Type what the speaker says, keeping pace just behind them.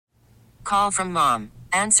call from mom.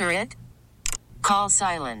 Answer it. Call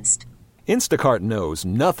silenced. Instacart knows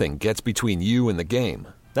nothing gets between you and the game.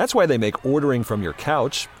 That's why they make ordering from your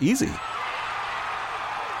couch easy.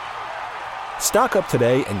 Stock up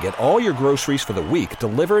today and get all your groceries for the week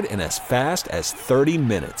delivered in as fast as 30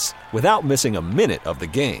 minutes without missing a minute of the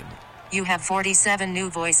game. You have 47 new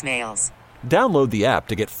voicemails. Download the app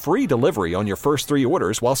to get free delivery on your first 3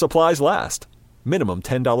 orders while supplies last. Minimum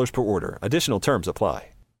 $10 per order. Additional terms apply.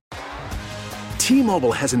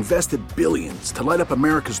 T-Mobile has invested billions to light up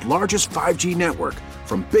America's largest 5G network,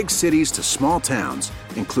 from big cities to small towns,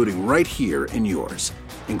 including right here in yours.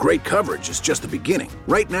 And great coverage is just the beginning.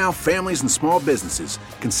 Right now, families and small businesses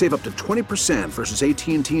can save up to 20% versus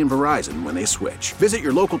AT&T and Verizon when they switch. Visit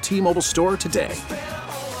your local T-Mobile store today.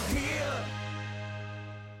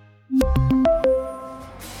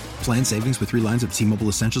 Plan savings with 3 lines of T-Mobile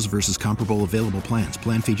Essentials versus comparable available plans.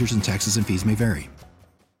 Plan features and taxes and fees may vary.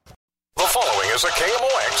 The following is a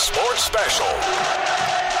KMOX Sports Special.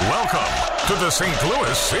 Welcome to the St.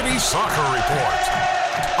 Louis City Soccer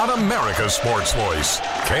Report on America's Sports Voice,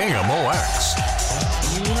 KMOX.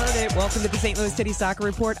 You heard it. Welcome to the St. Louis City Soccer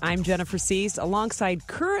Report. I'm Jennifer Siess, alongside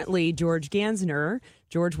currently George Gansner.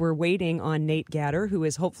 George, we're waiting on Nate Gatter, who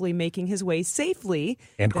is hopefully making his way safely.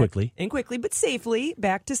 And quickly, but safely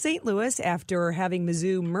back to St. Louis after having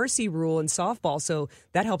Mizzou mercy rule in softball. So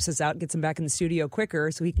that helps us out, gets him back in the studio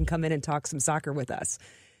quicker so he can come in and talk some soccer with us.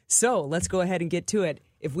 So let's go ahead and get to it.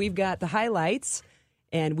 If we've got the highlights,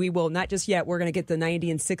 and we will not just yet, we're going to get the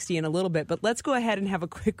 90 and 60 in a little bit, but let's go ahead and have a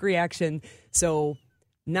quick reaction. So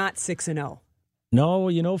not 6-0. No,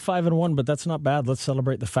 5-1, but that's not bad. Let's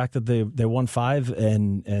celebrate the fact that they won 5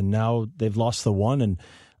 and now they've lost the 1.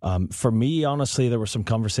 And for me, honestly, there were some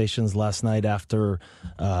conversations last night after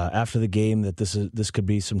the game that this could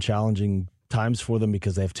be some challenging times for them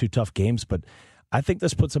because they have 2 tough games. But I think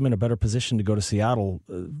this puts them in a better position to go to Seattle.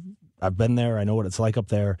 I've been there. I know what it's like up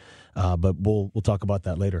there, but we'll talk about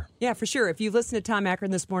that later. Yeah, for sure. If you've listened to Tom Akron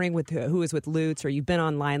this morning who is with Lutz, or you've been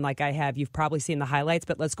online like I have, you've probably seen the highlights.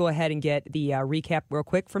 But let's go ahead and get the recap real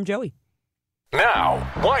quick from Joey.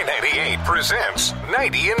 Now, Y98 presents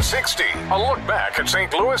 90 and 60. A look back at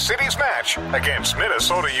St. Louis City's match against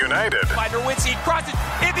Minnesota United. Nerwinski crosses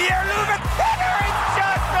in the air, Lugan, header, it's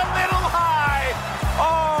just a little high.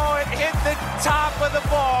 Oh, it hit the top of the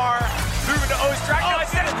bar. Moving to Ostrak. No,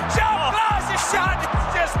 it's in it. Joe Klaus, a shot.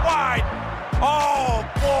 It's just wide. Oh,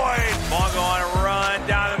 boy. Longo on a run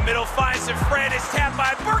down the middle. Finds a friend. It's tapped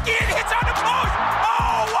by Berkey. It hits on the post.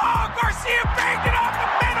 Oh, wow. Garcia banged it off the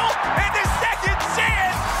middle. And the second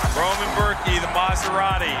chance. Roman Berkey, the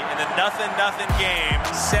Maserati, in the 0-0 game.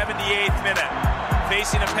 78th minute.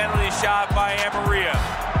 Facing a penalty shot by Amaria.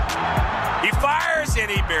 He fires and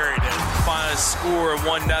he buried it. Final score of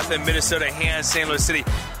 1-0. Minnesota hands St. Louis City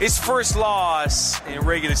his first loss in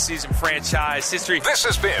regular season franchise history. This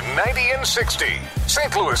has been 90 and 60.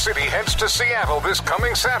 St. Louis City heads to Seattle this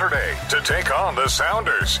coming Saturday to take on the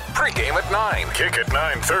Sounders. Pre-game at 9, kick at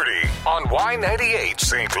 9:30 on Y98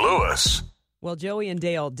 St. Louis. Well, Joey and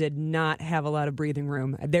Dale did not have a lot of breathing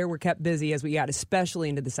room. They were kept busy as we got especially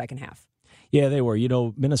into the second half. Yeah, they were.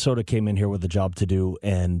 Minnesota came in here with a job to do,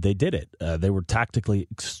 and they did it. They were tactically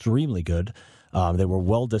extremely good. They were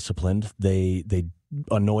well-disciplined. They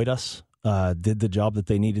annoyed us, did the job that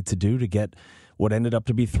they needed to do to get what ended up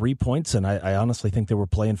to be 3 points, and I honestly think they were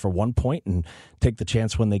playing for 1 point and take the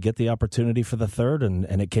chance when they get the opportunity for the third,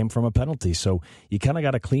 and it came from a penalty. So you kind of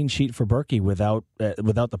got a clean sheet for Berkey without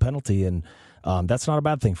the penalty, and that's not a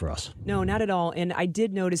bad thing for us. No, not at all. And I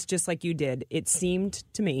did notice, just like you did, it seemed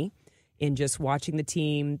to me, in just watching the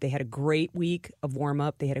team, they had a great week of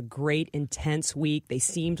warm-up. They had a great, intense week. They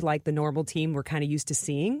seemed like the normal team we're kind of used to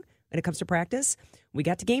seeing when it comes to practice. We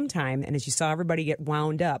got to game time, and as you saw everybody get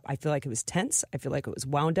wound up, I feel like it was tense. I feel like it was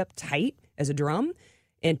wound up tight as a drum.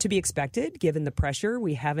 And to be expected, given the pressure,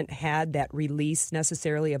 we haven't had that release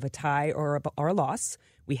necessarily of a tie or a loss.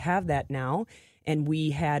 We have that now, and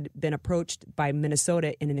we had been approached by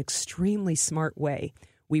Minnesota in an extremely smart way.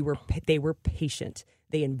 They were patient.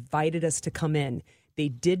 They invited us to come in. They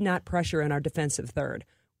did not pressure in our defensive third.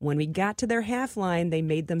 When we got to their half line, they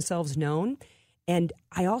made themselves known. And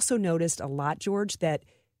I also noticed a lot, George, that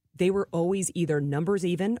they were always either numbers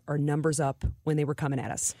even or numbers up when they were coming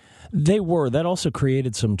at us. They were. That also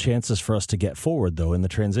created some chances for us to get forward, though, in the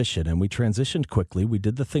transition. And we transitioned quickly. We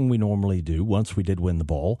did the thing we normally do once we did win the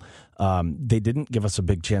ball. They didn't give us a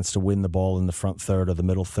big chance to win the ball in the front third or the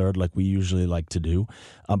middle third like we usually like to do.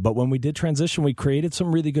 But when we did transition, we created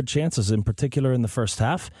some really good chances, in particular in the first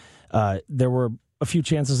half. There were a few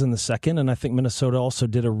chances in the second, and I think Minnesota also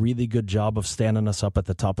did a really good job of standing us up at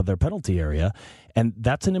the top of their penalty area. And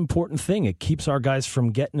that's an important thing. It keeps our guys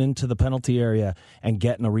from getting into the penalty area and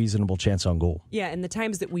getting a reasonable chance on goal. Yeah, and the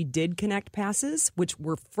times that we did connect passes, which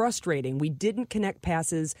were frustrating, we didn't connect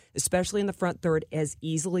passes, especially in the front third, as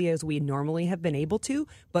easily as we normally have been able to.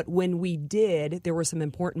 But when we did, there were some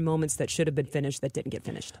important moments that should have been finished that didn't get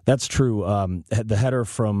finished. That's true. The header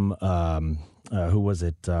from... who was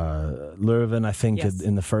it? Leuven, I think, yes.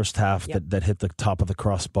 in the first half that hit the top of the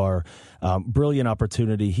crossbar. Brilliant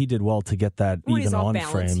opportunity. He did well to get that even on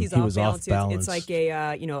frame. He was off balance. It's like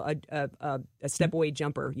a step away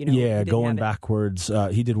jumper. Yeah, going backwards.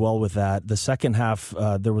 He did well with that. The second half,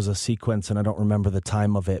 there was a sequence, and I don't remember the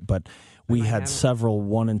time of it, but we had several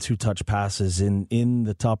 1- and 2-touch passes in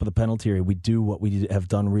the top of the penalty area. We do what we have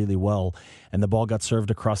done really well, and the ball got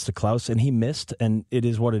served across to Klaus, and he missed, and it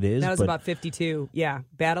is what it is. That was about 52, yeah.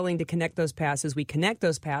 Battling to connect those passes. We connect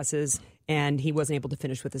those passes, and he wasn't able to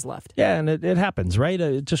finish with his left. Yeah, and it happens, right?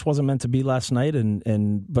 It just wasn't meant to be last night,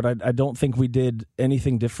 but I don't think we did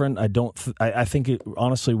anything different. I think,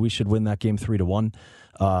 honestly, we should win that game 3-1.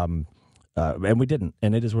 And we didn't,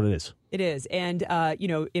 and it is what it is. It is. And,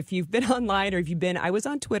 if you've been online or I was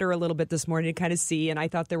on Twitter a little bit this morning to kind of see, and I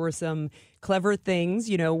thought there were some clever things.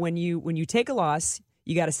 When you take a loss,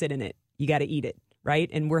 you got to sit in it. You got to eat it, right?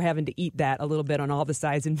 And we're having to eat that a little bit on all the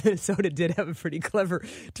sides. And Minnesota did have a pretty clever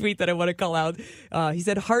tweet that I want to call out. He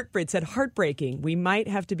said, heartbreaking. We might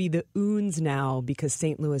have to be the Oons now because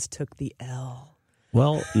St. Louis took the L.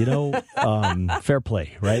 Well, fair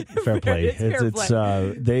play, right? Fair play.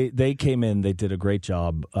 They came in, they did a great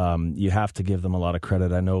job. You have to give them a lot of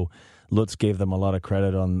credit. I know Lutz gave them a lot of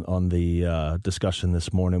credit on the discussion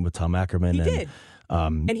this morning with Tom Ackerman. He did.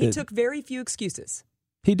 And he took very few excuses.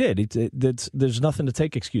 He did. There's nothing to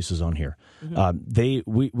take excuses on here.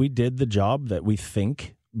 Mm-hmm. We did the job that we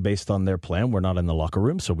think, based on their plan. We're not in the locker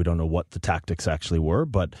room, so we don't know what the tactics actually were,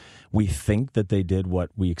 but we think that they did what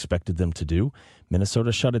we expected them to do.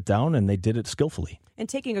 Minnesota shut it down, and they did it skillfully. And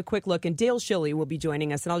taking a quick look, and Dale Schilly will be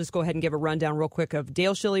joining us, and I'll just go ahead and give a rundown real quick of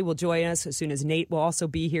Dale Schilly will join us as soon as Nate will also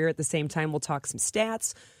be here at the same time. We'll talk some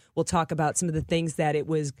stats. We'll talk about some of the things that it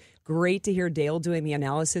was great to hear Dale doing the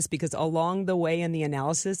analysis, because along the way in the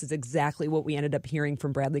analysis is exactly what we ended up hearing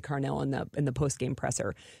from Bradley Carnell in the post-game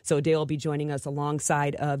presser. So Dale will be joining us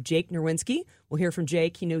alongside of Jake Nerwinski. We'll hear from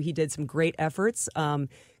Jake. He did some great efforts. Kind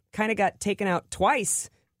of got taken out twice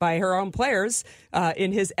by her own players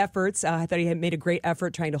in his efforts. I thought he had made a great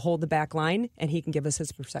effort trying to hold the back line, and he can give us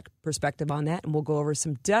his perspective on that. And we'll go over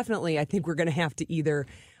some definitely, I think we're going to have to either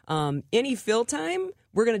any fill time,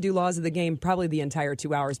 we're going to do laws of the game probably the entire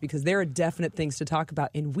 2 hours, because there are definite things to talk about,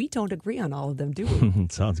 and we don't agree on all of them, do we?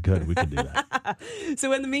 Sounds good. We can do that.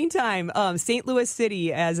 So in the meantime, St. Louis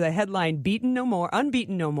City as a headline, unbeaten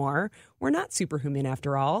no more. We're not superhuman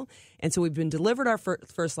after all. And so we've been delivered our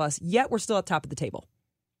first loss, yet we're still at top of the table.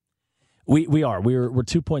 We are. We're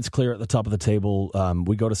 2 points clear at the top of the table.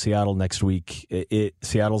 We go to Seattle next week.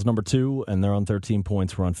 Seattle's number 2, and they're on 13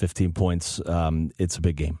 points. We're on 15 points. It's a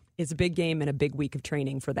big game. It's a big game and a big week of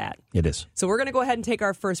training for that. It is. So we're going to go ahead and take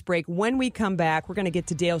our first break. When we come back, we're going to get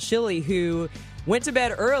to Dale Schilly, who went to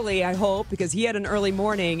bed early, I hope, because he had an early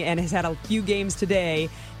morning and has had a few games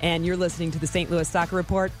today. And you're listening to the St. Louis Soccer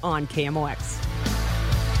Report on KMOX.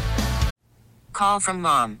 Call from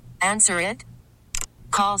mom. Answer it.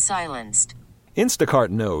 Call silenced. Instacart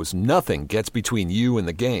knows nothing gets between you and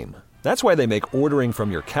the game. That's why they make ordering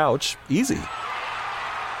from your couch easy.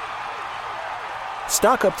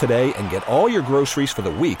 Stock up today and get all your groceries for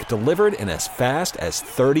the week delivered in as fast as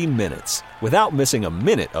 30 minutes without missing a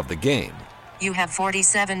minute of the game. You have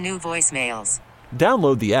 47 new voicemails.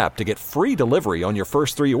 Download the app to get free delivery on your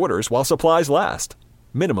first 3 orders while supplies last.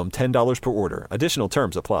 Minimum $10 per order. Additional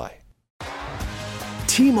terms apply.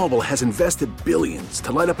 T-Mobile has invested billions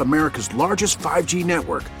to light up America's largest 5G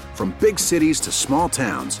network, from big cities to small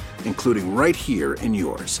towns, including right here in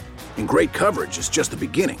yours. And great coverage is just the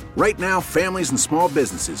beginning. Right now, families and small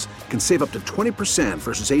businesses can save up to 20%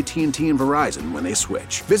 versus AT&T and Verizon when they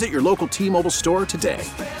switch. Visit your local T-Mobile store today.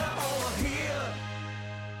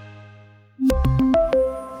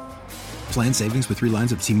 Plan savings with 3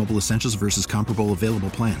 lines of T-Mobile Essentials versus comparable available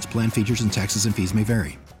plans. Plan features and taxes and fees may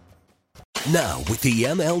vary. Now, with the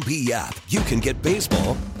MLB app, you can get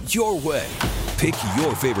baseball your way. Pick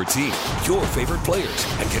your favorite team, your favorite players,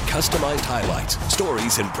 and get customized highlights,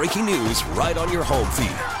 stories, and breaking news right on your home feed.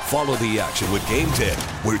 Follow the action with Game 10,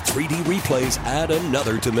 where 3D replays add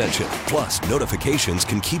another dimension. Plus, notifications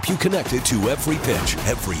can keep you connected to every pitch,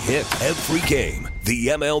 every hit, every game. The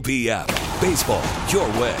MLB app. Baseball your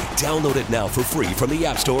way. Download it now for free from the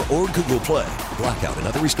App Store or Google Play. Blackout and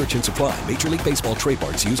other restrictions apply. Major League Baseball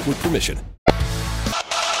trademarks used with permission.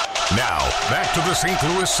 Now, back to the St.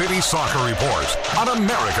 Louis City Soccer Report on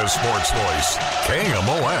America's Sports Voice,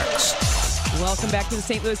 KMOX. Welcome back to the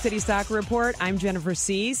St. Louis City Soccer Report. I'm Jennifer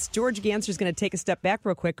Siess. George Gansner is going to take a step back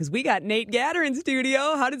real quick because we got Nate Gatter in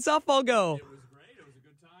studio. How did softball go? It was great. It was a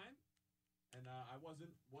good time, and I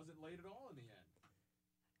wasn't late at all in the end.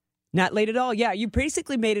 Not late at all. Yeah, you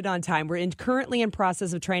basically made it on time. We're currently in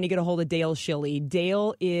process of trying to get a hold of Dale Schilly.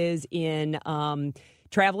 Dale is in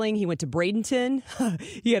traveling. He went to Bradenton.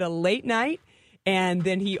 He had a late night, and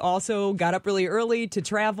then he also got up really early to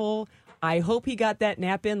travel. I hope he got that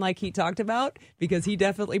nap in like he talked about, because he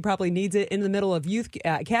definitely probably needs it in the middle of youth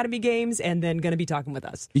academy games and then going to be talking with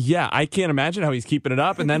us. Yeah, I can't imagine how he's keeping it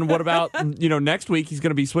up. And then what about, next week he's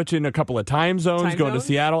going to be switching a couple of time zones, going to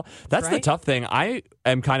Seattle. That's right. The tough thing. I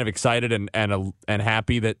am kind of excited and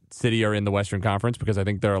happy that City are in the Western Conference, because I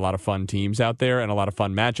think there are a lot of fun teams out there and a lot of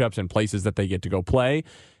fun matchups and places that they get to go play.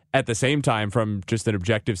 At the same time, from just an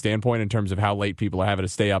objective standpoint, in terms of how late people are having to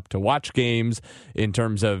stay up to watch games, in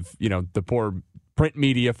terms of, the poor print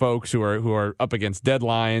media folks who are up against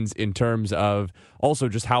deadlines, in terms of also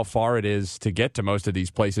just how far it is to get to most of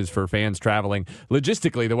these places for fans traveling.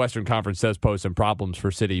 Logistically, the Western Conference does pose some problems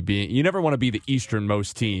for City. You never want to be the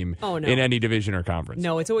easternmost team in any division or conference.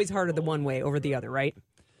 No, it's always harder the one way over the other, right?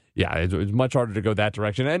 Yeah, it's much harder to go that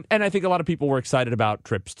direction. And I think a lot of people were excited about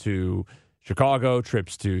trips to Chicago,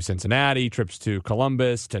 trips to Cincinnati, trips to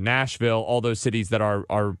Columbus, to Nashville, all those cities that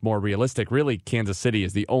are more realistic. Really, Kansas City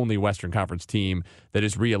is the only Western Conference team that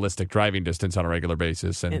is realistic driving distance on a regular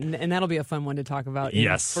basis. And that'll be a fun one to talk about.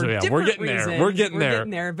 Yes, we're getting there. We're getting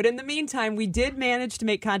there. But in the meantime, we did manage to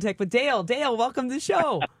make contact with Dale. Dale, welcome to the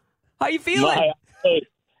show. How you feeling?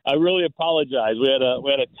 I really apologize. We had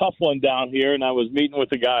a tough one down here, and I was meeting with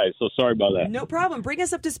the guys, so sorry about that. No problem. Bring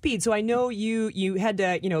us up to speed. So I know you had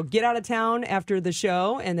to get out of town after the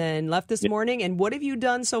show and then left this morning. And what have you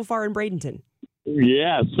done so far in Bradenton?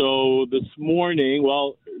 Yeah, so this morning,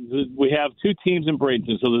 we have two teams in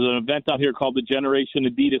Bradenton. So there's an event out here called the Generation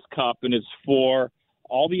Adidas Cup, and it's for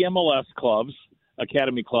all the MLS clubs,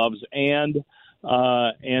 academy clubs, and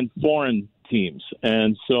foreign teams.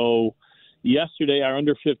 And so yesterday, our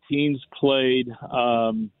under-15s played.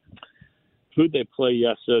 Who'd they play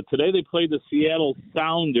yesterday? Today they played the Seattle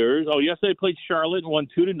Sounders. Yesterday they played Charlotte and won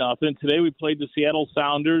 2-0. Today we played the Seattle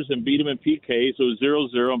Sounders and beat them in PKs. So it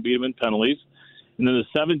was 0-0 and beat them in penalties. And then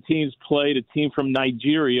the 17s played a team from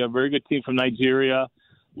Nigeria, a very good team from Nigeria,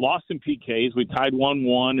 lost in PKs. We tied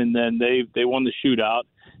 1-1, and then they won the shootout.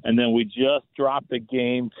 And then we just dropped the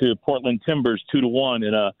game to Portland Timbers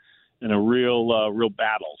 2-1 in a real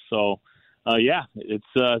battle. So.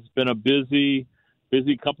 It's been a busy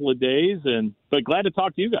couple of days, but glad to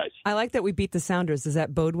talk to you guys. I like that we beat the Sounders. Does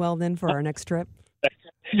that bode well then for our next trip?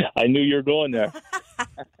 I knew you were going there.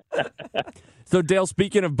 So, Dale,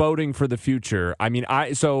 speaking of boating for the future, I mean,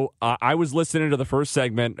 I was listening to the first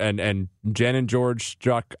segment, and Jen and George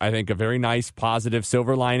struck, I think, a very nice, positive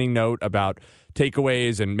silver lining note about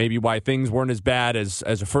takeaways and maybe why things weren't as bad as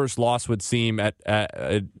a first loss would seem at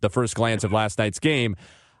the first glance of last night's game.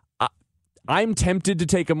 I'm tempted to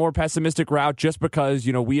take a more pessimistic route just because,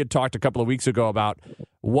 we had talked a couple of weeks ago about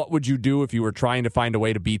what would you do if you were trying to find a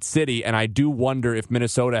way to beat City, and I do wonder if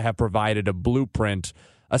Minnesota have provided a blueprint,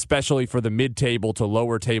 especially for the mid-table to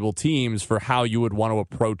lower-table teams, for how you would want to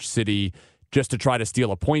approach City just to try to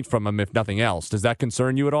steal a point from them, if nothing else. Does that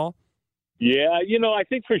concern you at all? Yeah, I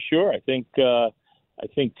think for sure. I think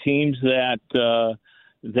teams that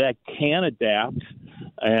can adapt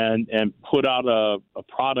and put out a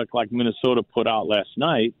product like Minnesota put out last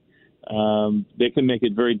night, they can make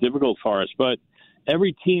it very difficult for us. But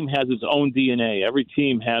every team has its own DNA. Every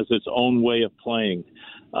team has its own way of playing.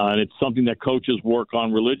 And it's something that coaches work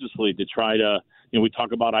on religiously to try to, we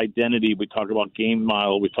talk about identity, we talk about game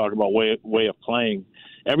model, we talk about way of playing.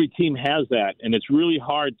 Every team has that, and it's really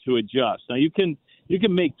hard to adjust. Now, you can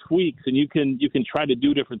make tweaks and you can try to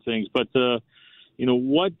do different things, but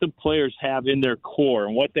what the players have in their core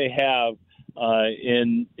and what they have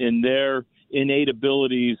in their innate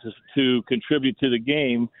abilities to contribute to the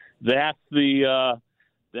game, that's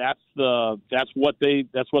what they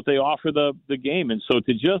offer the game. And so if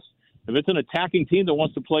it's an attacking team that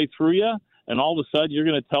wants to play through you, and all of a sudden you're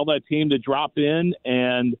going to tell that team to drop in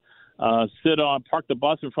and park the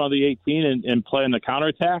bus in front of the 18 and play in the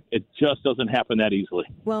counterattack, it just doesn't happen that easily.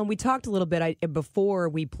 Well, we talked a little bit before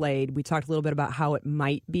we played. We talked a little bit about how it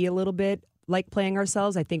might be a little bit like playing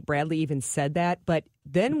ourselves. I think Bradley even said that. But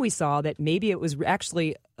then we saw that maybe it was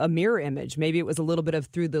actually a mirror image. Maybe it was a little bit of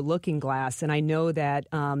through the looking glass. And I know that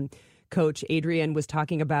Coach Adrian was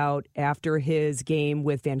talking about after his game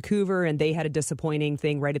with Vancouver, and they had a disappointing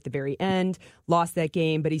thing right at the very end, lost that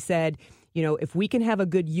game. But he said, if we can have a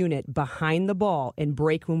good unit behind the ball and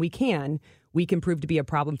break when we can prove to be a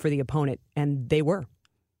problem for the opponent. And they were.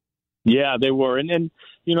 Yeah, they were. And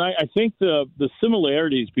I think the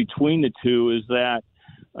similarities between the two is that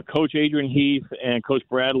Coach Adrian Heath and Coach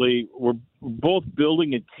Bradley were both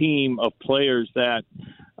building a team of players that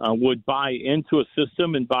would buy into a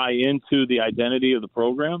system and buy into the identity of the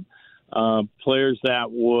program. Players that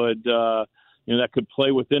would, that could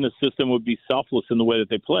play within a system, would be selfless in the way that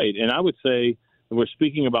they played. And I would say, we're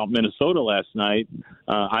speaking about Minnesota last night,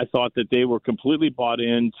 I thought that they were completely bought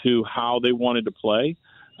into how they wanted to play.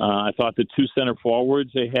 I thought the two center forwards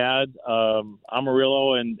they had,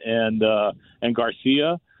 Amarillo and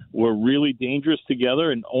Garcia, were really dangerous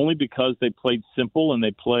together, and only because they played simple and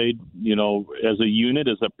they played, as a unit,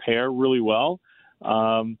 as a pair, really well.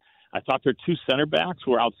 I thought their two center backs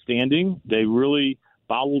were outstanding. They really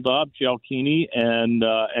bottled up Gialchini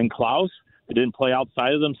and Klaus. They didn't play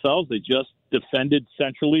outside of themselves. They just defended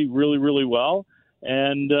centrally really, really well.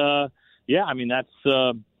 And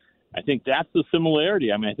I think that's the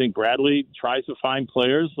similarity. I think Bradley tries to find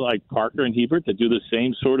players like Parker and Hebert that do the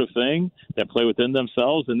same sort of thing, that play within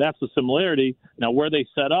themselves, and that's the similarity. Now, where they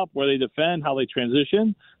set up, where they defend, how they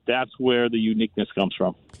transition, that's where the uniqueness comes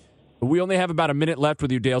from. We only have about a minute left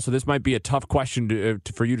with you, Dale, so this might be a tough question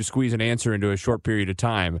for you to squeeze an answer into a short period of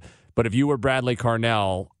time. But if you were Bradley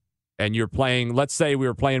Carnell and you're playing, let's say we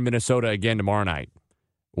were playing Minnesota again tomorrow night,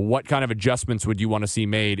 what kind of adjustments would you want to see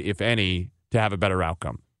made, if any, to have a better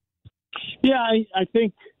outcome? Yeah, I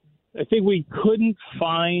think we couldn't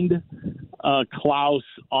find Klaus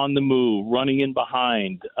on the move, running in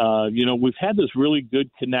behind. We've had this really good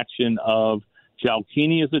connection of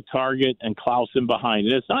Gialchini as a target and Klaus in behind.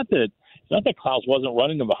 And it's not that Klaus wasn't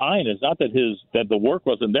running in behind. It's not that the work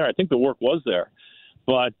wasn't there. I think the work was there,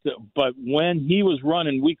 but when he was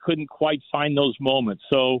running, we couldn't quite find those moments.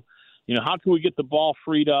 So, how can we get the ball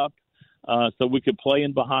freed up? So we could play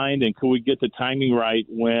in behind, and could we get the timing right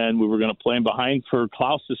when we were going to play in behind for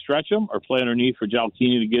Klaus to stretch him, or play underneath for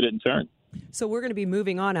Gialchini to get it in turn? So we're going to be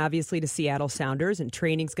moving on, obviously, to Seattle Sounders, and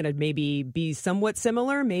training's going to maybe be somewhat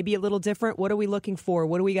similar, maybe a little different. What are we looking for?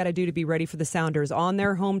 What do we got to do to be ready for the Sounders on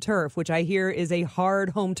their home turf, which I hear is a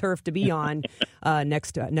hard home turf to be on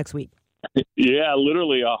next week? Yeah,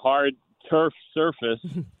 literally a hard turf surface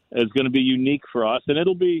is going to be unique for us, and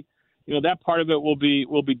it'll be. That part of it will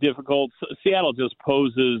be difficult. Seattle just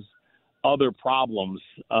poses other problems.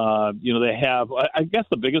 They have, I guess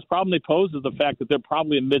the biggest problem they pose is the fact that they're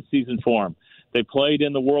probably in midseason form. They played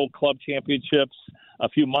in the World Club Championships a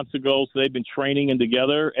few months ago, so they've been training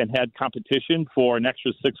together and had competition for an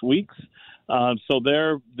extra 6 weeks. So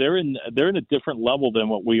they're in a different level than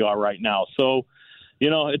what we are right now. So,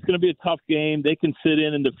 it's going to be a tough game. They can sit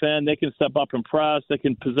in and defend. They can step up and press. They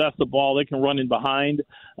can possess the ball. They can run in behind.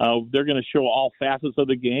 They're going to show all facets of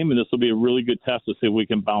the game, and this will be a really good test to see if we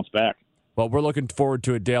can bounce back. Well, we're looking forward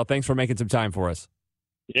to it, Dale. Thanks for making some time for us.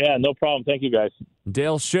 Yeah, no problem. Thank you, guys.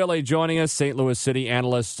 Dale Schilly joining us, St. Louis City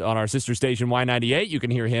analyst on our sister station, Y98. You can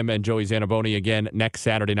hear him and Joey Zanaboni again next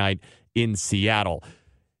Saturday night in Seattle.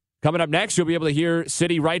 Coming up next, you'll be able to hear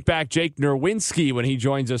City right back Jake Nerwinski when he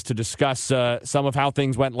joins us to discuss some of how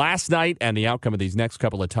things went last night and the outcome of these next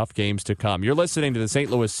couple of tough games to come. You're listening to the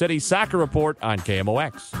St. Louis City Soccer Report on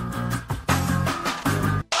KMOX.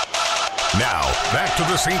 Now, back to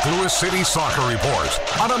the St. Louis City Soccer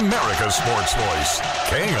Report on America's Sports Voice,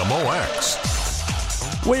 KMOX.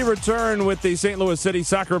 We return with the St. Louis City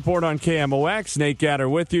Soccer Report on KMOX. Nate Gatter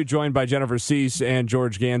with you, joined by Jennifer Siess and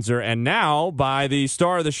George Gansner. And now by the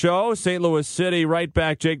star of the show, St. Louis City right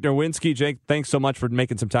back Jake Nerwinski. Jake, thanks so much for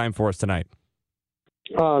making some time for us tonight.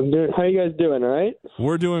 How you guys doing, all right?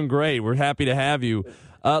 We're doing great. We're happy to have you.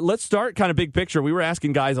 Let's start kind of big picture. We were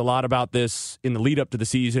asking guys a lot about this in the lead up to the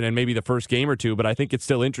season and maybe the first game or two, but I think it's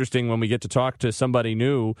still interesting when we get to talk to somebody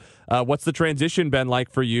new. What's the transition been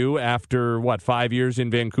like for you after, 5 years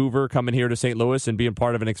in Vancouver, coming here to St. Louis and being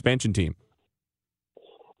part of an expansion team?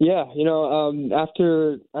 Yeah,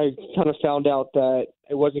 after I kind of found out that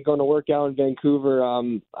it wasn't going to work out in Vancouver,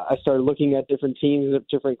 I started looking at different teams, at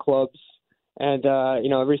different clubs, and,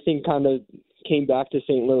 everything kind of came back to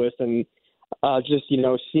St. Louis, and just,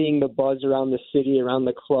 seeing the buzz around the city, around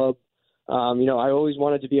the club. I always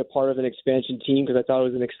wanted to be a part of an expansion team because I thought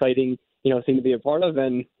it was an exciting, thing to be a part of,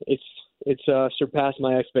 and it's surpassed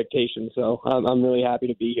my expectations. So I'm really happy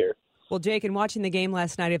to be here. Well, Jake, in watching the game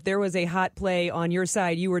last night, if there was a hot play on your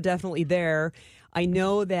side, you were definitely there. I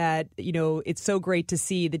know that, it's so great to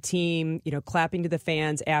see the team, clapping to the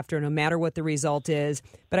fans after, no matter what the result is.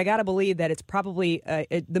 But I got to believe that it's probably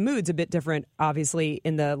the mood's a bit different, obviously,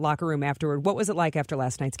 in the locker room afterward. What was it like after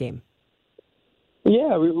last night's game?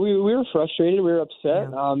 Yeah, we were frustrated. We were upset.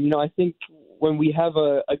 Yeah. I think when we have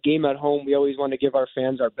a game at home, we always want to give our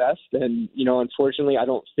fans our best. And, unfortunately, I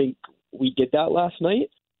don't think we did that last night.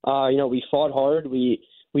 We fought hard. We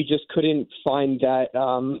just couldn't find that,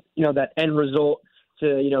 that end result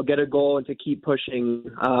to, get a goal and to keep pushing.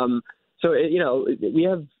 I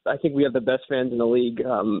think we have the best fans in the league.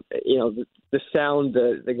 The sound,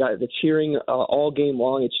 the cheering all game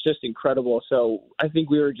long, it's just incredible. So I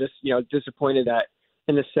think we were just, disappointed that,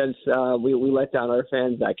 in a sense, we let down our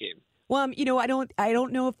fans that game. Well, I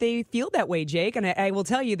don't know if they feel that way, Jake. And I will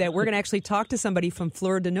tell you that we're going to actually talk to somebody from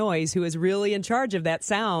Fleur de Noise who is really in charge of that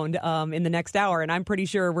sound in the next hour. And I'm pretty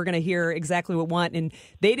sure we're going to hear exactly what we want. And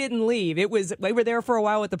they didn't leave. We were there for a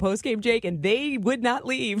while with the postgame, Jake, and they would not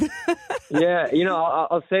leave. Yeah,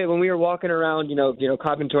 I'll say when we were walking around,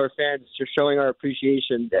 clapping to our fans, just showing our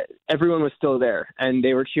appreciation, that everyone was still there and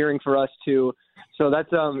they were cheering for us too. So that's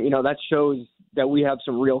that shows that we have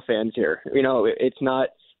some real fans here. It's not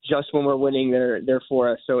just when we're winning, they're for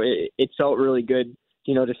us. So it felt really good,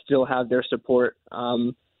 to still have their support,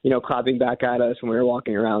 clapping back at us when we were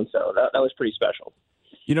walking around. So that was pretty special.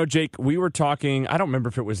 Jake, we were talking, I don't remember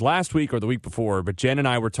if it was last week or the week before, but Jen and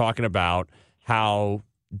I were talking about how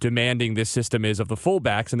demanding this system is of the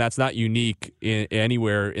fullbacks, and that's not unique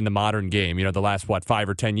anywhere in the modern game. The last, 5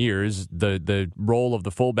 or 10 years, the role of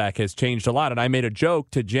the fullback has changed a lot. And I made a joke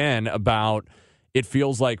to Jen about it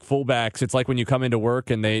feels like fullbacks, it's like when you come into work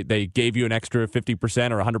and they gave you an extra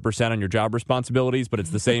 50% or 100% on your job responsibilities, but it's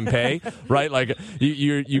the same pay, right? Like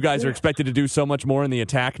you guys are expected to do so much more in the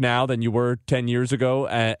attack now than you were 10 years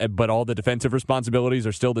ago, but all the defensive responsibilities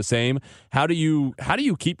are still the same. How do you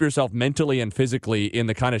keep yourself mentally and physically in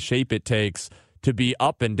the kind of shape it takes to be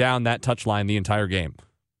up and down that touchline the entire game?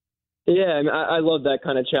 Yeah, I love that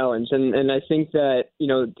kind of challenge. And I think that,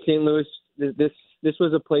 St. Louis, this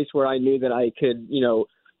was a place where I knew that I could,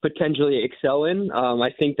 potentially excel in. I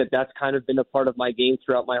think that that's kind of been a part of my game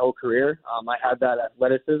throughout my whole career. I have that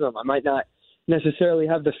athleticism. I might not necessarily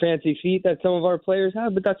have the fancy feet that some of our players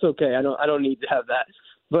have, but that's okay. I don't need to have that.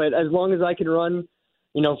 But as long as I can run,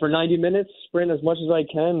 for 90 minutes, sprint as much as I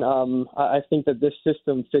can, I think that this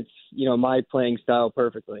system fits, my playing style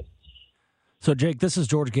perfectly. So, Jake, this is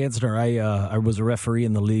George Gansner. I was a referee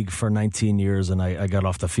in the league for 19 years, and I got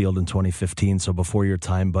off the field in 2015, so before your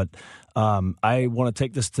time. But I want to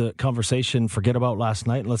take this to conversation, forget about last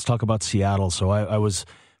night, and let's talk about Seattle. So I was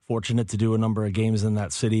fortunate to do a number of games in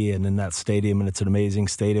that city and in that stadium, and it's an amazing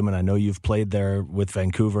stadium, and I know you've played there with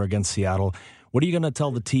Vancouver against Seattle. What are you going to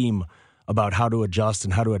tell the team about how to adjust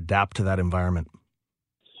and how to adapt to that environment?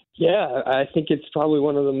 Yeah, I think it's probably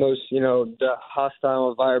one of the most, the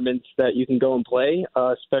hostile environments that you can go and play,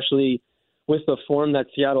 especially with the form that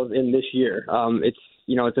Seattle's in this year.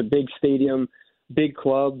 It's a big stadium, big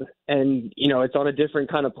club, and, it's on a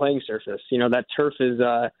different kind of playing surface. That turf is,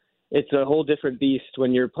 it's a whole different beast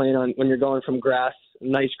when you're going from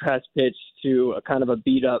nice grass pitch to a kind of a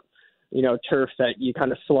beat up, turf that you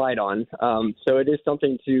kind of slide on. So it is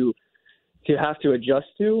something to have to adjust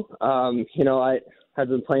to. I've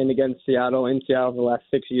been playing against Seattle in Seattle for the last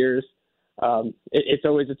 6 years. It's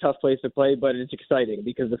always a tough place to play, but it's exciting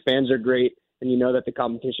because the fans are great and you know that the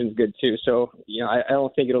competition's good too. So, I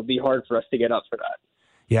don't think it'll be hard for us to get up for that.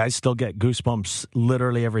 Yeah, I still get goosebumps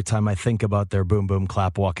literally every time I think about their boom, boom,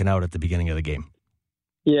 clap walking out at the beginning of the game.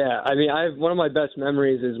 Yeah, one of my best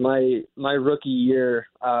memories is my rookie year.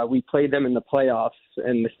 We played them in the playoffs,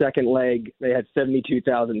 and the second leg, they had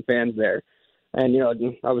 72,000 fans there. And,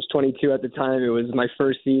 I was 22 at the time. It was my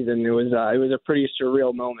first season. It was a pretty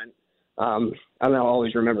surreal moment. I'll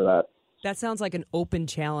always remember that. That sounds like an open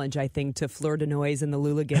challenge, I think, to Fleur de Noise and the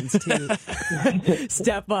Luligans to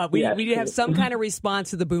step up. We need to have some kind of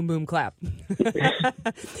response to the boom, boom, clap.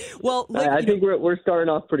 Well, I think we're starting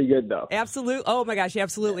off pretty good, though. Absolutely. Oh, my gosh,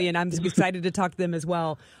 absolutely. And I'm excited to talk to them as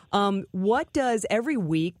well. What does every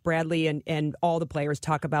week, Bradley and all the players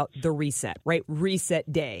talk about the reset, right?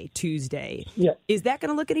 Reset day, Tuesday. Yeah. Is that going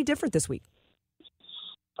to look any different this week?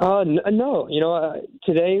 No.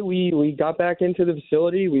 Today we got back into the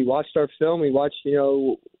facility. We watched our film. We watched,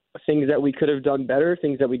 things that we could have done better,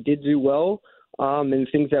 things that we did do well, and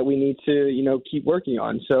things that we need to, keep working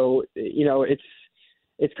on. So,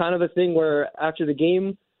 it's kind of a thing where after the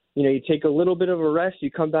game, you take a little bit of a rest, you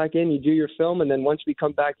come back in, you do your film, and then once we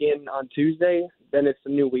come back in on Tuesday, then it's a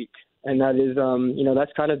new week. And that is,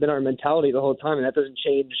 that's kind of been our mentality the whole time, and that doesn't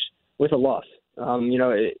change with a loss.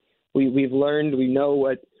 we've learned, we know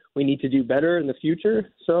what we need to do better in the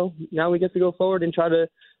future. So now we get to go forward and try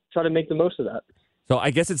to make the most of that. So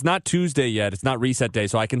I guess it's not Tuesday yet. It's not reset day,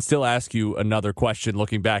 so I can still ask you another question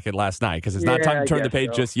looking back at last night because it's not time to turn the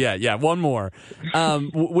page just yet. Yeah, one more.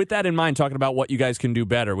 With that in mind, talking about what you guys can do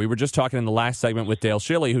better, we were just talking in the last segment with Dale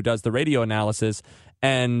Schilly, who does the radio analysis,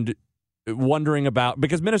 and wondering about,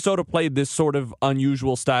 because Minnesota played this sort of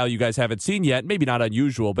unusual style you guys haven't seen yet, maybe not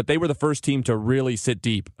unusual, but they were the first team to really sit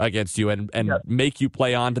deep against you and make you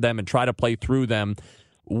play onto them and try to play through them.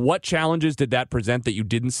 What challenges did that present that you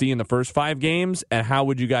didn't see in the first 5 games, and how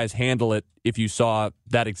would you guys handle it if you saw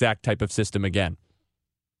that exact type of system again?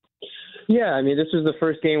 Yeah, I mean, this was the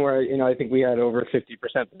first game where, I think we had over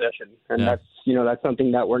 50% possession, and that's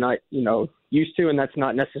something that we're not, used to, and that's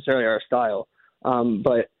not necessarily our style.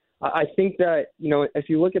 But I think that, if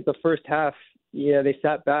you look at the first half, they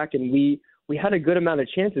sat back and we had a good amount of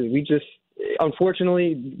chances. We just,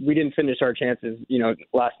 unfortunately, we didn't finish our chances,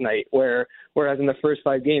 last night, whereas in the first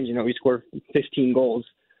 5 games, we scored 15 goals,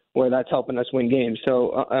 where that's helping us win games.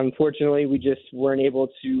 So unfortunately, we just weren't able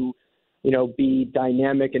to, be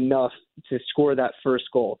dynamic enough to score that first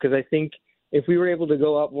goal. Because I think if we were able to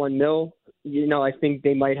go up 1-0, I think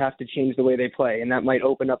they might have to change the way they play, and that might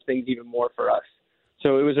open up things even more for us.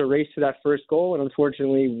 So it was a race to that first goal, and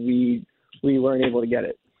unfortunately, we weren't able to get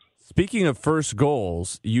it. Speaking of first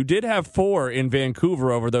goals, you did have 4 in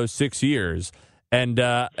Vancouver over those 6 years, and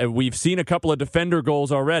we've seen a couple of defender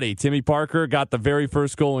goals already. Timmy Parker got the very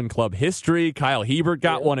first goal in club history. Kyle Hebert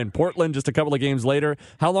got one in Portland just a couple of games later.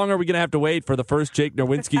 How long are we going to have to wait for the first Jake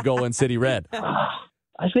Nerwinski goal in City Red?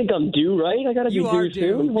 I think I'm due, right? I got to be due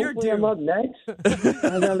soon. Hopefully I'm up next.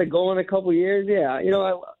 I got to go in a couple years. Yeah,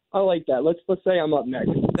 I like that. Let's say I'm up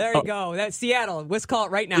next. There you go. That's Seattle. Let's call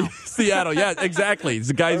it right now. Seattle, yeah, exactly.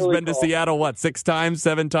 The guy's been to Seattle, 6 times,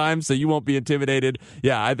 7 times, so you won't be intimidated.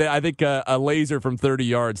 Yeah, I think a laser from 30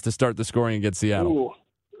 yards to start the scoring against Seattle. Ooh.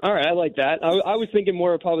 All right, I like that. I was thinking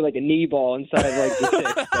more of probably like a knee ball inside of the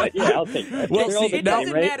 6. But yeah, I'll take that. Well, it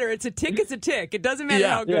doesn't matter. It's a tick. It's a tick. It doesn't matter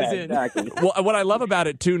how it goes in. Exactly. Well, what I love about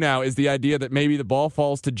it too now is the idea that maybe the ball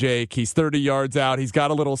falls to Jake. He's 30 yards out. He's got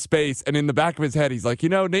a little space, and in the back of his head, he's like,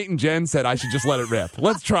 Nate and Jen said I should just let it rip.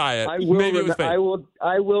 Let's try it. Maybe it was fake.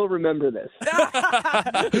 I will remember this.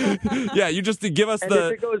 Yeah, you just give us and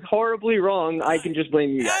if it goes horribly wrong, I can just blame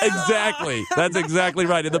you guys. Exactly. That's exactly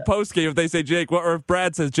right. In the post game, if they say Jake, or if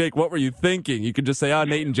Brad says Jake, what were you thinking? You can just say,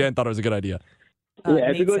 Nate and Jen thought it was a good idea.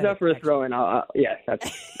 If it goes out for a throw-in, that's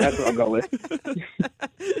what I'll go with.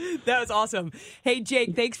 That was awesome. Hey,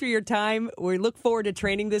 Jake, thanks for your time. We look forward to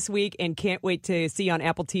training this week and can't wait to see you on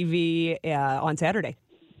Apple TV on Saturday.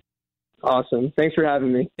 Awesome. Thanks for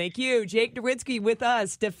having me. Thank you. Jake Nerwinski with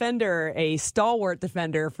us, defender, a stalwart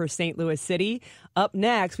defender for St. Louis City. Up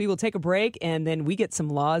next, we will take a break, and then we get some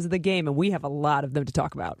laws of the game, and we have a lot of them to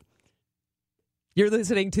talk about. You're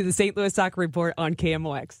listening to the St. Louis Soccer Report on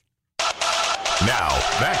KMOX. Now,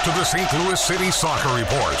 back to the St. Louis City Soccer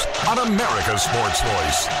Report on America's Sports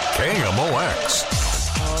Voice, KMOX.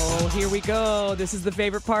 Oh, here we go. This is the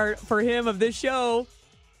favorite part for him of this show.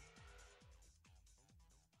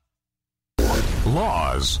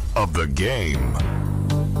 Laws of the game.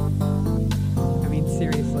 I mean,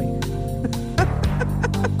 seriously.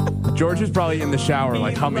 George is probably in the shower,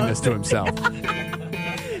 humming this to himself.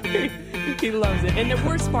 He loves it. And the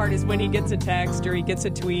worst part is when he gets a text or he gets a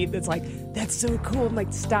tweet that's like, that's so cool. I'm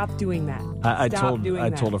like, stop doing that. I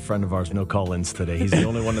told a friend of ours no call-ins today. He's the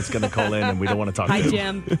only one that's going to call in, and we don't want to talk to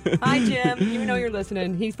him. Hi, Jim. You know you're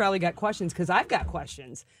listening. He's probably got questions because I've got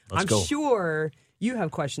questions. I'm sure you have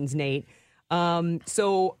questions, Nate.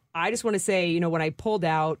 So I just want to say, when I pulled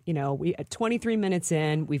out, we at 23 minutes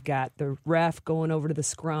in, we've got the ref going over to the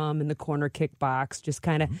scrum in the corner kick box, just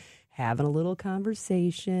kind of having a little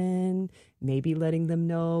conversation, maybe letting them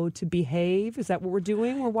know to behave. Is that what we're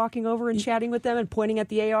doing? We're walking over and chatting with them and pointing at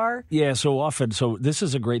the AR? Yeah, so this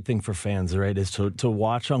is a great thing for fans, right, is to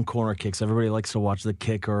watch on corner kicks. Everybody likes to watch the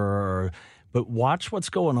kicker, but watch what's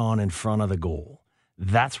going on in front of the goal.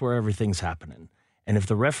 That's where everything's happening. And if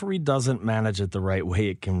the referee doesn't manage it the right way,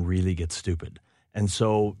 it can really get stupid. And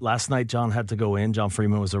so last night, John had to go in. John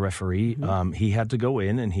Freeman was the referee. Mm-hmm. He had to go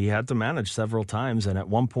in, and he had to manage several times. And at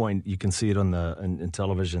one point, you can see it on in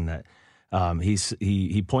television that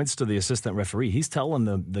he points to the assistant referee. He's telling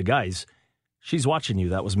the guys, she's watching you.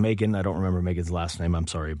 That was Megan. I don't remember Megan's last name. I'm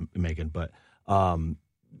sorry, Megan. But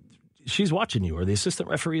she's watching you, or the assistant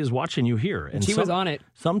referee is watching you here. And she was on it.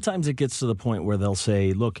 Sometimes it gets to the point where they'll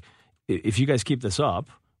say, look, if you guys keep this up,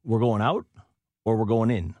 we're going out or we're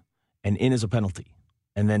going in. And in is a penalty.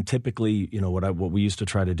 And then typically, what we used to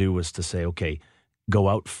try to do was to say, okay, go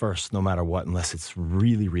out first no matter what, unless it's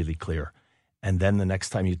really, really clear. And then the next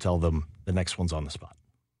time you tell them, the next one's on the spot.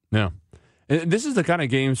 Yeah. And this is the kind of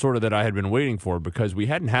game sort of that I had been waiting for, because we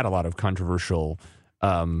hadn't had a lot of controversial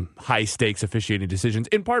high-stakes officiating decisions,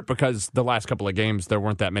 in part because the last couple of games there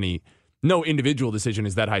weren't that many. No individual decision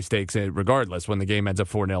is that high stakes regardless. When the game ends up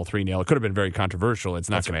 4-0, 3-0, it could have been very controversial. It's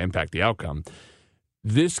not going to impact the outcome.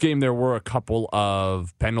 This game, there were a couple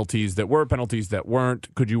of penalties that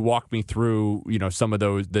weren't. Could you walk me through, some of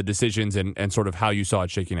the decisions and sort of how you saw it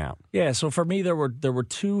shaking out? Yeah, so for me, there were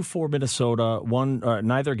two for Minnesota, one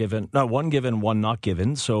given, one not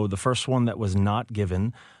given. So the first one that was not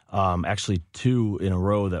given, actually two in a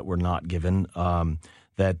row that were not given.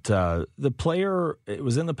 That the player, it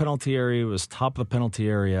was in the penalty area, it was top of the penalty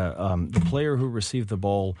area. The player who received the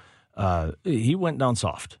ball, he went down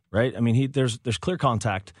soft, right? I mean, there's clear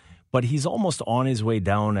contact, but he's almost on his way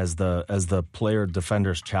down as the player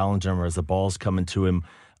defenders challenge him, or as the ball's coming to him.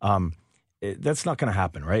 That's not going to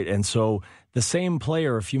happen, right? And so the same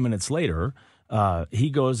player a few minutes later,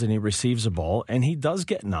 he goes and he receives a ball, and he does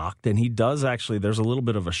get knocked, and he does actually, there's a little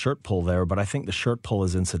bit of a shirt pull there, but I think the shirt pull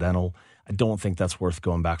is incidental. I don't think that's worth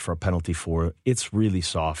going back for a penalty for. It's really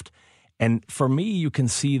soft. And for me, you can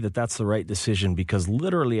see that that's the right decision, because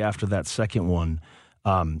literally after that second one,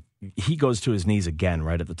 he goes to his knees again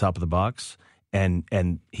right at the top of the box,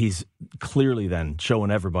 and he's clearly then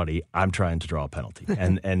showing everybody, I'm trying to draw a penalty.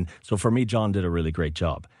 And so for me, John did a really great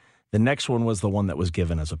job. The next one was the one that was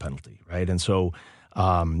given as a penalty, right? And so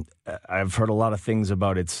I've heard a lot of things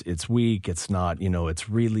about it's weak, it's not, it's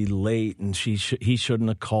really late, and he shouldn't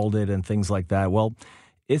have called it and things like that. Well,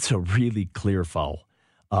 it's a really clear foul.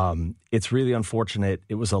 It's really unfortunate.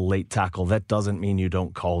 It was a late tackle. That doesn't mean you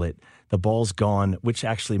don't call it. The ball's gone, which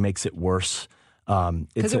actually makes it worse.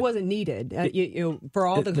 Because it wasn't needed. For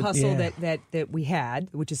all the hustle that we had,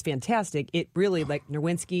 which is fantastic, it really, like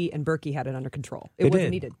Nerwinski and Berkey had it under control. It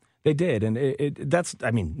wasn't needed. They did, and that's,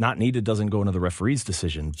 not needed doesn't go into the referee's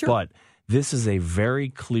decision, sure. But this is a very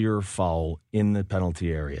clear foul in the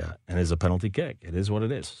penalty area, and is a penalty kick. It is what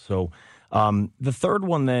it is. So the third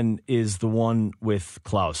one then is the one with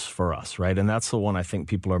Klaus for us, right? And that's the one I think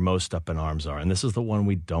people are most up in arms are, and this is the one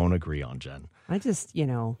we don't agree on, Jen. I just,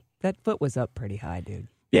 that foot was up pretty high, dude.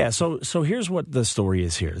 Yeah, so here's what the story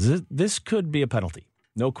is here. This could be a penalty.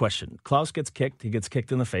 No question. Klaus gets kicked. He gets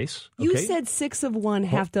kicked in the face. Okay? You said 6 of one,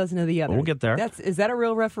 half dozen of the other. We'll get there. Is that a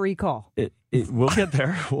real referee call? We'll get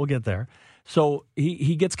there. We'll get there. So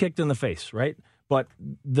he gets kicked in the face, right? But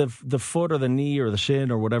the foot or the knee or the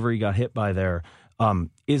shin or whatever he got hit by there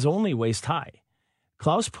is only waist high.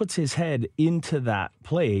 Klaus puts his head into that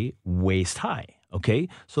play waist high, okay?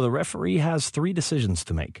 So the referee has 3 decisions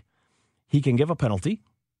to make. He can give a penalty,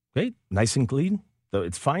 okay? Nice and clean.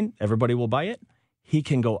 It's fine. Everybody will buy it. He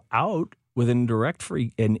can go out with an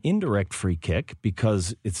indirect free kick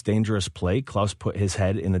because it's dangerous play. Klaus put his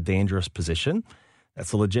head in a dangerous position.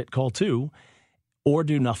 That's a legit call too. Or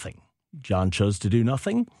do nothing. John chose to do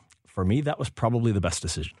nothing. For me, that was probably the best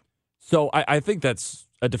decision. So I think that's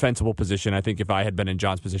a defensible position. I think if I had been in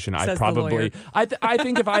John's position, I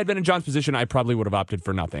think if I had been in John's position, I probably would have opted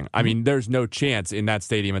for nothing. I mean, there's no chance in that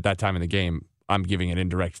stadium at that time in the game I'm giving it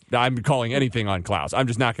indirect. I'm calling anything on Klaus. I'm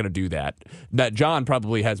just not going to do that. That John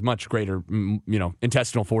probably has much greater,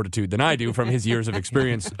 intestinal fortitude than I do from his years of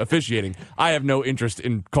experience officiating. I have no interest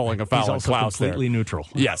in calling a foul on Klaus. He's completely neutral.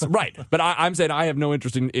 Yes, right. But I'm saying I have no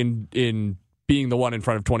interest in being the one in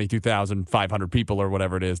front of 22,500 people or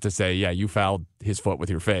whatever it is to say, yeah, you fouled his foot with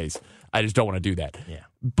your face. I just don't want to do that. Yeah.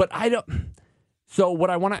 But I don't. So what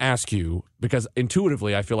I want to ask you, because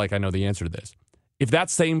intuitively I feel like I know the answer to this. If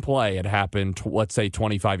that same play had happened, let's say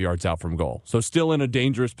 25 yards out from goal, so still in a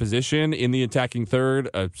dangerous position in the attacking third,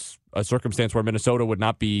 a circumstance where Minnesota would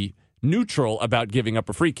not be neutral about giving up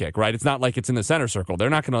a free kick, right? It's not like it's in the center circle.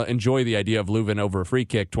 They're not going to enjoy the idea of Leuven over a free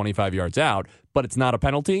kick 25 yards out, but it's not a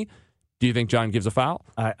penalty. Do you think John gives a foul?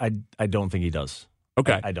 I don't think he does.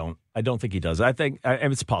 Okay. I don't think he does. I think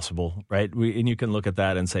it's possible, right? And you can look at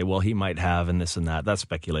that and say, well, he might have and this and that. That's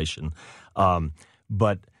speculation.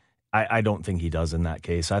 But I don't think he does in that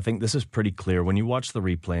case. I think this is pretty clear. When you watch the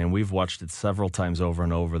replay, and we've watched it several times over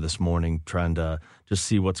and over this morning, trying to just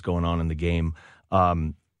see what's going on in the game,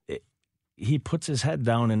 he puts his head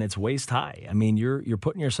down and it's waist high. I mean, you're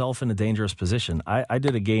putting yourself in a dangerous position. I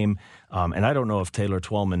did a game, and I don't know if Taylor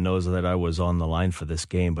Twellman knows that I was on the line for this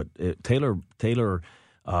game, but Taylor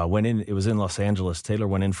went in. It was in Los Angeles. Taylor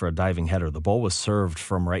went in for a diving header. The ball was served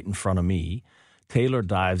from right in front of me. Taylor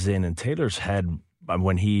dives in, and Taylor's head,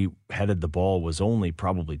 when he headed the ball, was only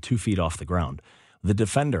probably 2 feet off the ground. The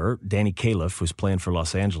defender, Danny Califf, who's playing for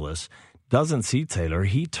Los Angeles, doesn't see Taylor.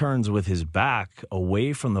 He turns with his back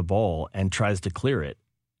away from the ball and tries to clear it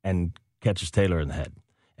and catches Taylor in the head.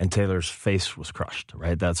 And Taylor's face was crushed,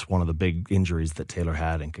 right? That's one of the big injuries that Taylor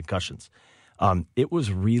had and concussions. It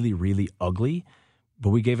was really, really ugly, but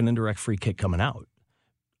we gave an indirect free kick coming out.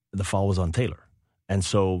 The foul was on Taylor. And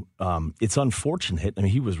so it's unfortunate. I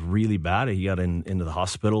mean, he was really bad. He got into the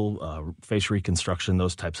hospital, face reconstruction,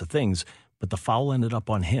 those types of things. But the foul ended up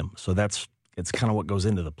on him. So it's kind of what goes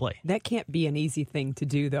into the play. That can't be an easy thing to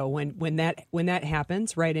do, though, when that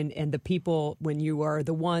happens, right? And the people, when you are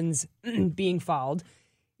the ones being fouled,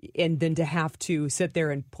 and then to have to sit there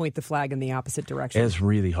and point the flag in the opposite direction. It's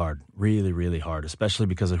really hard, really, really hard, especially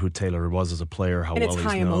because of who Taylor was as a player, how well he's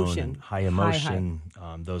known. High emotion,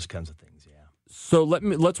 those kinds of things. So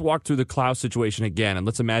let's walk through the Klaus situation again, and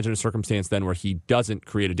let's imagine a circumstance then where he doesn't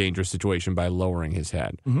create a dangerous situation by lowering his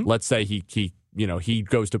head. Mm-hmm. Let's say he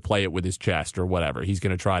goes to play it with his chest or whatever. He's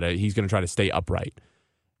going to try to stay upright,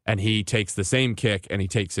 and he takes the same kick and he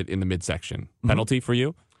takes it in the midsection. Penalty for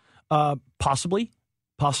you? Possibly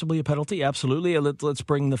a penalty. Absolutely. Let's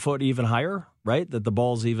bring the foot even higher, right? That the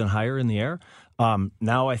ball's even higher in the air.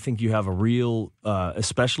 Now I think you have a real,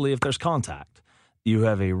 especially if there's contact. You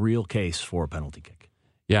have a real case for a penalty kick.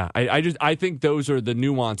 Yeah, I think those are the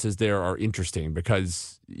nuances there are interesting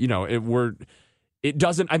because it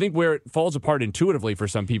doesn't. I think where it falls apart intuitively for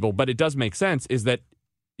some people, but it does make sense is that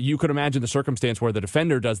you could imagine the circumstance where the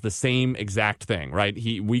defender does the same exact thing, right?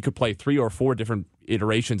 We could play 3 or 4 different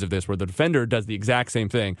iterations of this where the defender does the exact same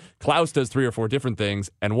thing. Klaus does 3 or 4 different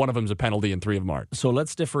things, and one of them is a penalty and 3 of them aren't. So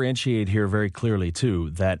let's differentiate here very clearly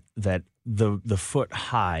too that the foot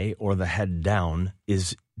high or the head down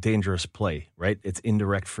is dangerous play, right? It's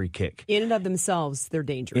indirect free kick. In and of themselves, they're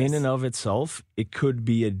dangerous. In and of itself, it could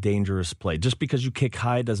be a dangerous play. Just because you kick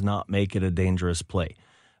high does not make it a dangerous play.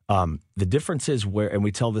 The difference is and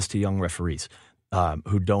we tell this to young referees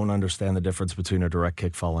who don't understand the difference between a direct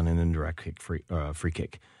kick foul and an indirect kick free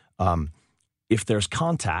kick. If there's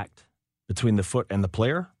contact between the foot and the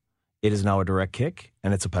player, it is now a direct kick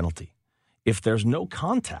and it's a penalty. If there's no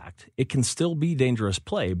contact, it can still be dangerous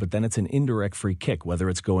play, but then it's an indirect free kick, whether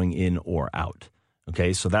it's going in or out.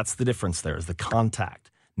 Okay, so that's the difference there, is the contact,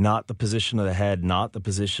 not the position of the head, not the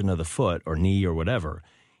position of the foot or knee or whatever.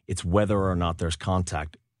 It's whether or not there's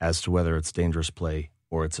contact as to whether it's dangerous play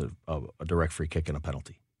or it's a direct free kick and a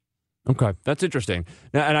penalty. Okay, that's interesting.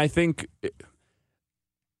 Now, and I think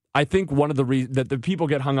one of the reasons that the people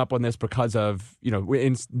get hung up on this because of,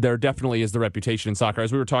 there definitely is the reputation in soccer,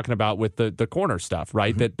 as we were talking about with the corner stuff,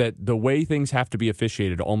 right? Mm-hmm. That the way things have to be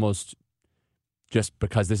officiated almost just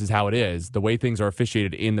because this is how it is, the way things are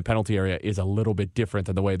officiated in the penalty area is a little bit different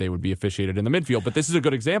than the way they would be officiated in the midfield. But this is a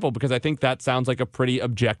good example because I think that sounds like a pretty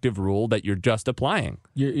objective rule that you're just applying.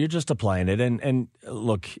 You're just applying it. And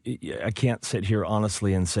look, I can't sit here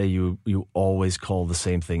honestly and say you always call the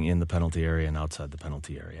same thing in the penalty area and outside the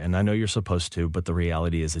penalty area. And I know you're supposed to, but the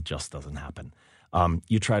reality is it just doesn't happen.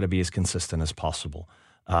 You try to be as consistent as possible.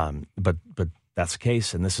 But that's the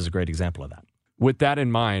case, and this is a great example of that. With that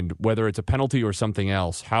in mind, whether it's a penalty or something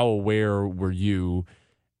else, how aware were you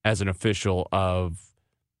as an official of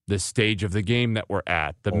the stage of the game that we're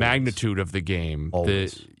at, the magnitude of the game,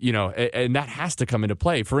 and that has to come into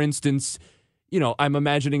play. For instance, I'm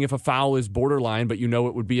imagining if a foul is borderline, but it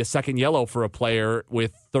would be a second yellow for a player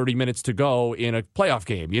with 30 minutes to go in a playoff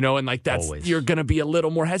game, and like that's you're going to be a little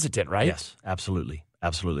more hesitant, right? Yes, absolutely.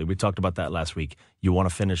 Absolutely. We talked about that last week. You want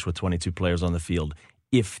to finish with 22 players on the field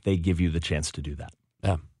if they give you the chance to do that.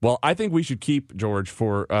 Yeah. Well, I think we should keep George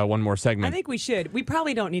for one more segment. I think we should. We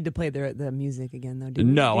probably don't need to play the music again, though. Do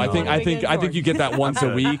we? No, I think you get that once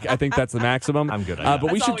a week. I think that's the maximum. I'm good.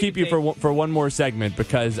 But we should keep you for one more segment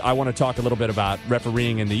because I want to talk a little bit about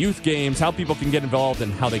refereeing in the youth games, how people can get involved,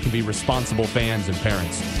 and how they can be responsible fans and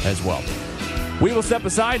parents as well. We will step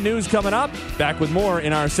aside. News coming up. Back with more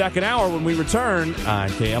in our second hour when we return on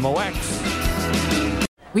KMOX.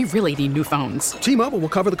 We really need new phones. T-Mobile will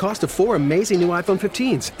cover the cost of 4 amazing new iPhone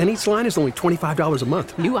 15s, and each line is only $25 a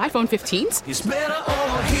month. New iPhone 15s? It's better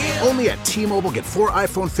over here. Only at T-Mobile, get 4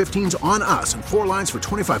 iPhone 15s on us and 4 lines for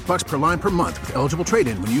 $25 per line per month with eligible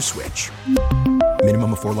trade-in when you switch.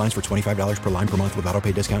 Minimum of 4 lines for $25 per line per month with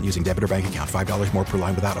autopay discount using debit or bank account. $5 more per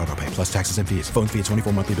line without autopay, plus taxes and fees. Phone fee at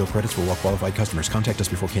 24 monthly bill credits for well-qualified customers. Contact us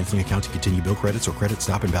before canceling account to continue bill credits or credit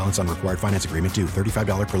stop and balance on required finance agreement due.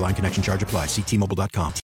 $35 per line connection charge applies. See T-Mobile.com.